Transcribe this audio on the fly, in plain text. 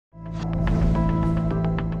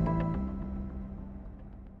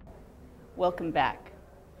welcome back.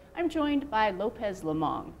 I'm joined by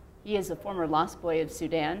Lomong. He is a former Lost Boy of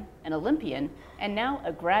Sudan, an Olympian, and now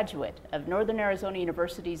a graduate of Northern Arizona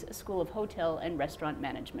University's School of Hotel and Restaurant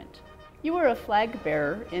Management. You were a flag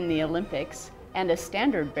bearer in the Olympics and a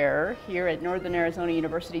standard bearer here at Northern Arizona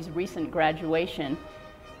University's recent graduation.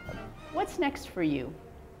 What's next for you?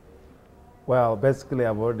 Well, basically,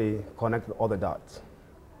 I've already connected all the dots.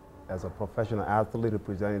 As a professional athlete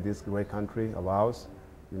representing this great country of ours,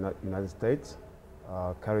 United States,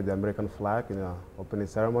 carried the American flag in an opening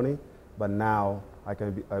ceremony, but now I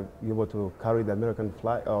can be able to carry the American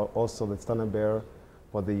flag, also the standard bearer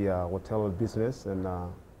for the hotel business and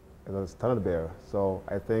as a standard bearer. So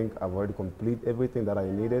I think I've already completed everything that I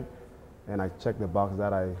needed, and I checked the box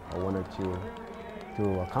that I wanted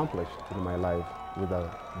to accomplish in my life with a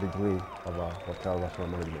degree of hotel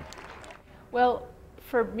restaurant management. Well,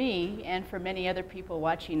 for me and for many other people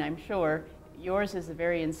watching, I'm sure, yours is a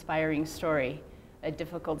very inspiring story. A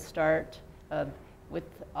difficult start with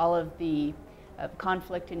all of the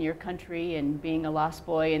conflict in your country and being a lost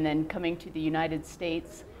boy and then coming to the United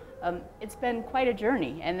States. It's been quite a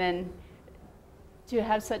journey, and then to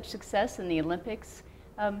have such success in the Olympics.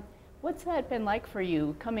 What's that been like for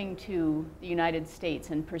you, coming to the United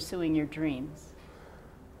States and pursuing your dreams?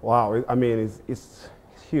 Wow, I mean, it's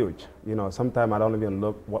huge. You know, sometimes I don't even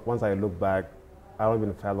look, once I look back, I don't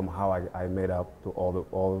even fathom how I made up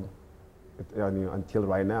to until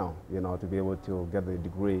right now, to be able to get the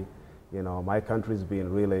degree. My country's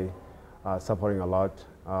been really suffering a lot.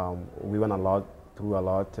 We went through a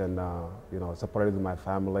lot, and separated with my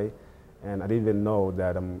family, and I didn't even know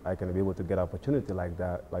that I can be able to get an opportunity like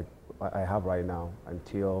that, like I have right now,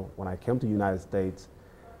 until when I came to the United States,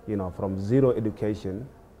 from zero education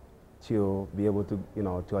to be able to,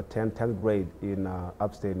 to attend 10th grade in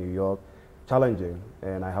upstate New York, challenging,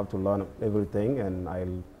 and I have to learn everything, and I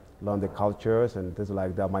learn the cultures and things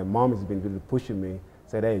like that. My mom has been really pushing me,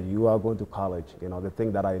 said, hey, you are going to college, the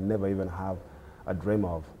thing that I never even have a dream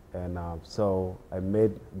of. And so I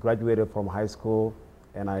graduated from high school,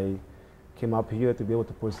 and I came up here to be able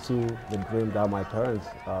to pursue the dream that my parents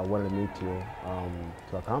wanted me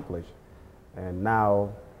to accomplish. And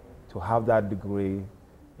now to have that degree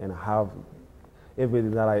and have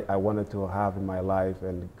everything that I wanted to have in my life,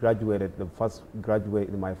 and graduated, the first graduate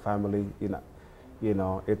in my family,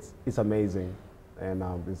 it's amazing. And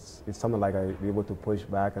it's something like I be able to push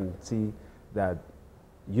back and see that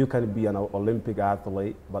you can be an Olympic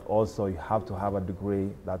athlete, but also you have to have a degree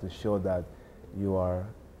that to show that your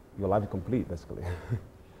life is complete, basically.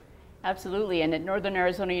 Absolutely, and at Northern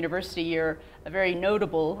Arizona University, you're a very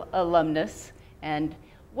notable alumnus. And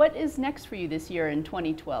what is next for you this year in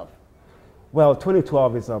 2012? Well,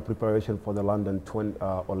 2012 is a preparation for the London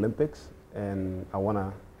Olympics, and I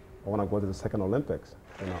wanna go to the second Olympics.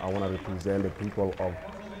 I want to represent the people of,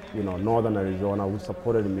 Northern Arizona who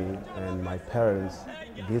supported me, and my parents,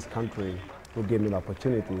 this country, who gave me the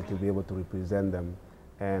opportunity to be able to represent them,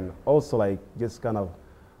 and also just kind of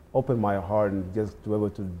open my heart and just to be able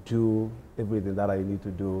to do everything that I need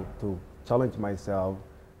to do to challenge myself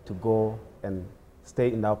to go and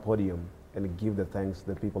stay in that podium and give the thanks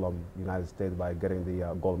to the people of the United States by getting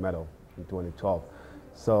the gold medal in 2012.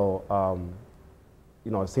 So,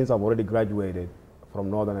 since I've already graduated from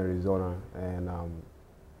Northern Arizona, and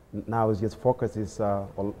now it's just focus is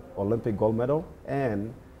Olympic gold medal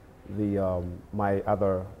and my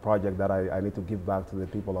other project that I need to give back to the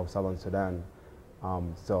people of Southern Sudan.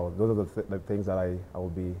 So those are the things that I will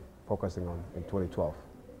be focusing on in 2012.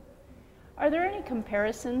 Are there any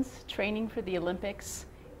comparisons training for the Olympics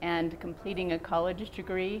and completing a college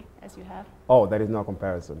degree as you have? Oh, there is no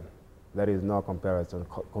comparison. There is no comparison.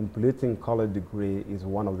 Completing college degree is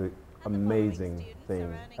one of the amazing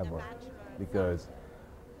things ever, because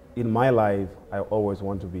in my life, I always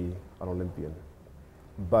want to be an Olympian.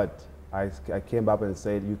 But I came up and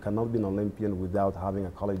said, you cannot be an Olympian without having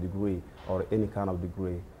a college degree or any kind of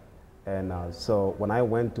degree. And so when I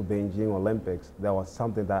went to Beijing Olympics, there was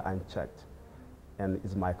something that I checked, and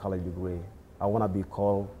it's my college degree. I want to be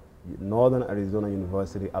called Northern Arizona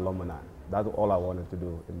University alumni. That's all I wanted to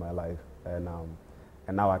do in my life. And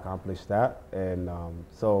now I accomplished that. And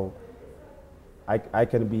so I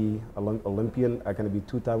can be an Olympian, I can be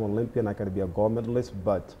two-time Olympian, I can be a gold medalist,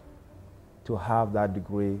 but to have that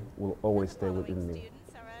degree will always stay within me.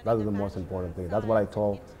 That is the most important thing. That's what I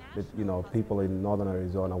told people in Northern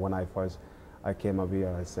Arizona when I came up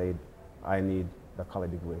here. I said, I need the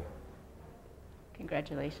college degree.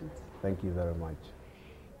 Congratulations. Thank you very much.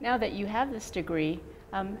 Now that you have this degree,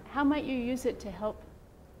 how might you use it to help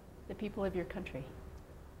the people of your country?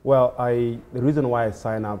 Well, the reason why I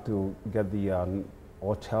signed up to get the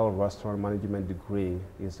hotel restaurant management degree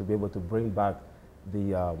is to be able to bring back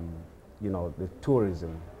the, the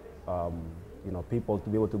tourism, people to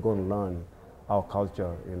be able to go and learn our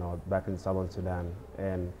culture, back in Southern Sudan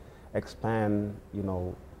and expand,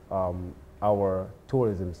 our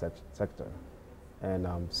tourism sector. And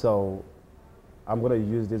so I'm going to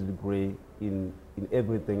use this degree in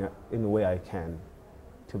everything, in the way I can,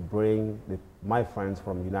 to bring my friends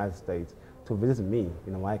from the United States to visit me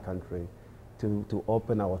in my country, to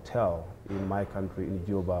open a hotel in my country, in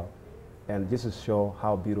Juba, and just to show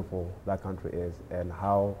how beautiful that country is and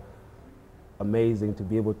how amazing to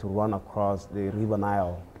be able to run across the River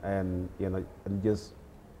Nile and, and just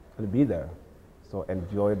be there. So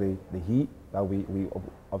enjoy the heat that we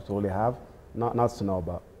absolutely have. Not snow,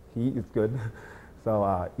 but heat is good.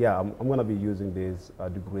 So yeah, I'm going to be using this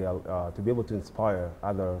degree to be able to inspire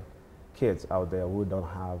other kids out there who don't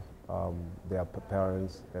have their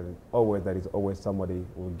parents, and there is always somebody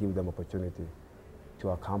who will give them opportunity to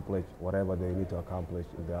accomplish whatever they need to accomplish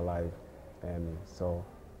in their life. And so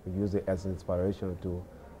we use it as inspiration to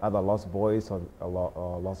other lost boys or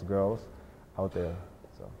lost girls out there.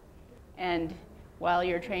 So. And while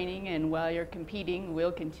you're training and while you're competing,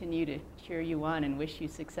 we'll continue to cheer you on and wish you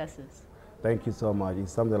successes. Thank you so much.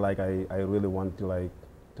 It's something like I really want to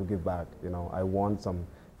give back. I won some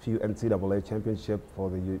few NCAA championship for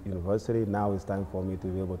the university. Now it's time for me to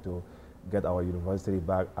be able to get our university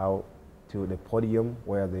back out to the podium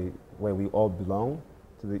where we all belong,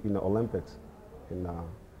 to the Olympics in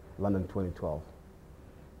London 2012.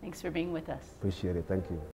 Thanks for being with us. Appreciate it. Thank you.